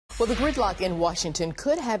Well, the gridlock in Washington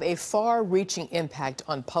could have a far-reaching impact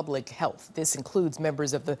on public health. This includes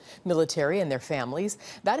members of the military and their families.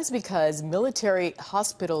 That is because military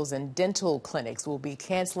hospitals and dental clinics will be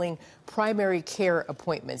canceling primary care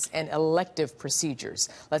appointments and elective procedures.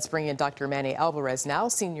 Let's bring in Dr. Manny Alvarez now,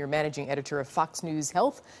 Senior Managing Editor of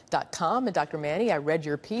FoxNewsHealth.com. And Dr. Manny, I read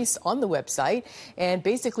your piece on the website, and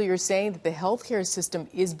basically you're saying that the healthcare system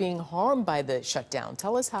is being harmed by the shutdown.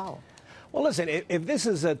 Tell us how. Well, listen, if this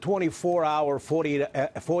is a 24-hour,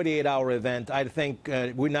 48-hour event, I think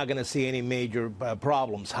we're not going to see any major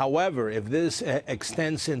problems. However, if this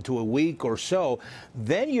extends into a week or so,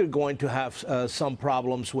 then you're going to have some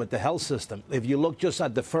problems with the health system. If you look just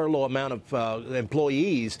at the furlough amount of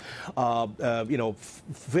employees,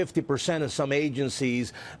 50% in some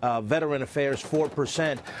agencies, Veteran Affairs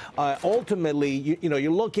 4%. Ultimately, you're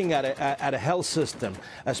looking at a health system,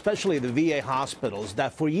 especially the VA hospitals,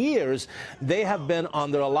 that for years they have been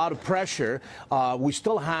under a lot of pressure. We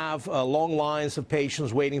still have long lines of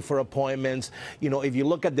patients waiting for appointments. If you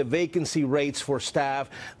look at the vacancy rates for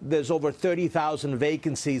staff, there's over 30,000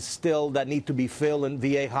 vacancies still that need to be filled in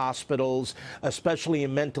VA hospitals, especially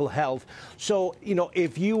in mental health. So,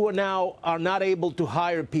 if you now are not able to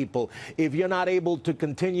hire people, if you're not able to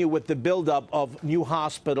continue with the buildup of new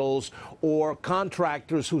hospitals or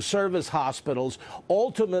contractors who service hospitals,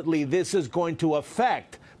 ultimately this is going to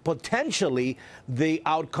affect potentially the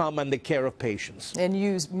outcome and the care of patients. And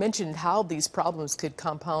you mentioned how these problems could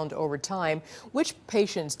compound over time. Which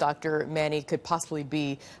patients, Dr. Manny, could possibly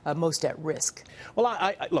be most at risk? Well,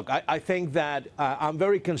 I think that I'm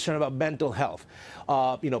very concerned about mental health.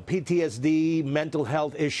 PTSD, mental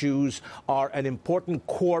health issues are an important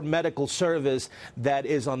core medical service that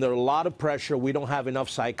is under a lot of pressure. We don't have enough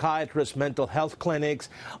psychiatrists, mental health clinics,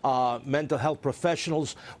 mental health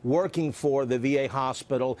professionals working for the VA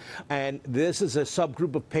hospital. And this is a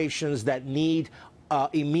subgroup of patients that need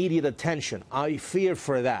immediate attention. I fear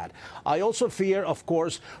for that. I also fear, of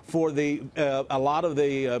course, for a lot of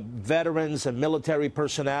the veterans and military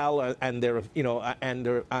personnel and their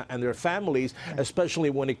their families, especially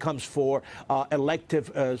when it comes for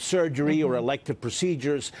elective surgery or elective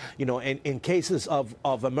procedures. In cases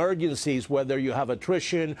of emergencies, whether you have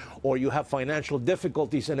attrition or you have financial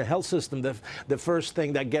difficulties in the health system, the first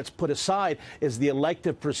thing that gets put aside is the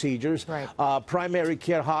elective procedures. Right. Primary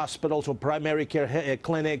care hospitals or primary care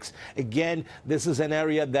clinics. Again, this is an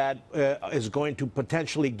area that is going to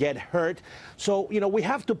potentially get hurt. So, we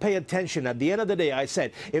have to pay attention. At the end of the day, I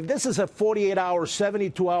said, if this is a 48-hour,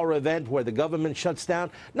 72-hour event where the government shuts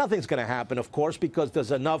down, nothing's going to happen, of course, because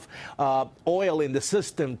there's enough oil in the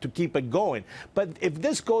system to keep it going. But if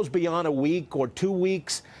this goes beyond a week or 2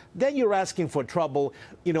 weeks, then you're asking for trouble,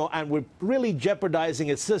 and we're really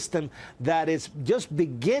jeopardizing a system that is just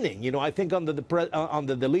beginning. I think under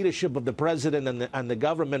the leadership of the president and the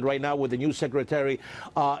government right now with the new secretary,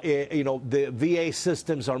 the VA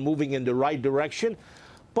systems are moving in the right direction.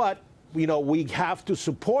 But we have to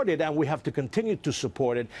support it, and we have to continue to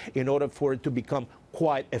support it in order for it to become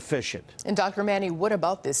quite efficient. And Dr. Manny, what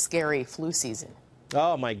about this scary flu season?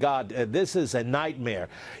 Oh, my God, this is a nightmare,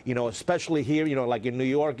 especially here, like in New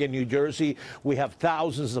York and New Jersey, we have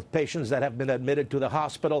thousands of patients that have been admitted to the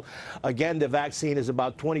hospital. Again, the vaccine is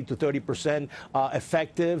about 20 to 30%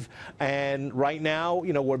 effective. And right now,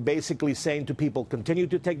 we're basically saying to people, continue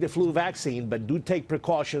to take the flu vaccine, but do take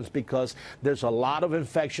precautions because there's a lot of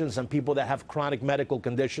infections, and people that have chronic medical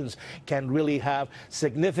conditions can really have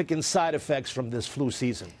significant side effects from this flu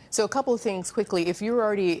season. So a couple of things quickly. If you're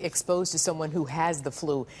already exposed to someone who has the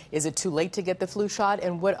flu, is it too late to get the flu shot?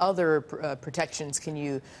 And what other protections can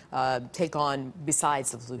you take on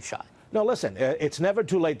besides the flu shot? No, listen, it's never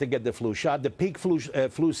too late to get the flu shot. The peak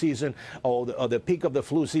flu season, or the peak of the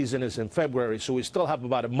flu season is in February, so we still have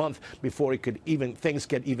about a month before things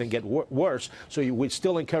get worse. So we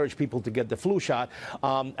still encourage people to get the flu shot.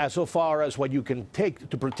 As so far as what you can take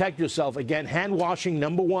to protect yourself, again, hand washing,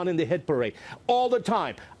 number one in the hit parade, all the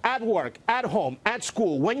time, at work, at home, at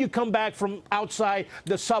school, when you come back from outside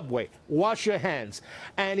the subway, wash your hands.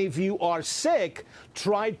 And if you are sick,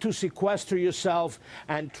 try to sequester yourself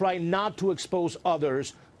and try not to expose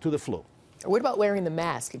others to the flu. What about wearing the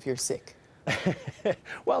mask if you're sick?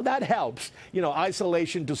 Well, that helps.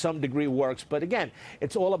 Isolation to some degree works. But again,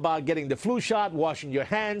 it's all about getting the flu shot, washing your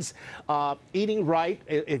hands, eating right.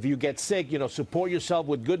 If you get sick, support yourself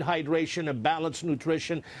with good hydration and balanced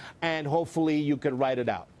nutrition, and hopefully you can ride it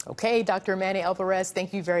out. Okay, Dr. Manny Alvarez,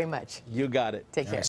 thank you very much. You got it. Take care.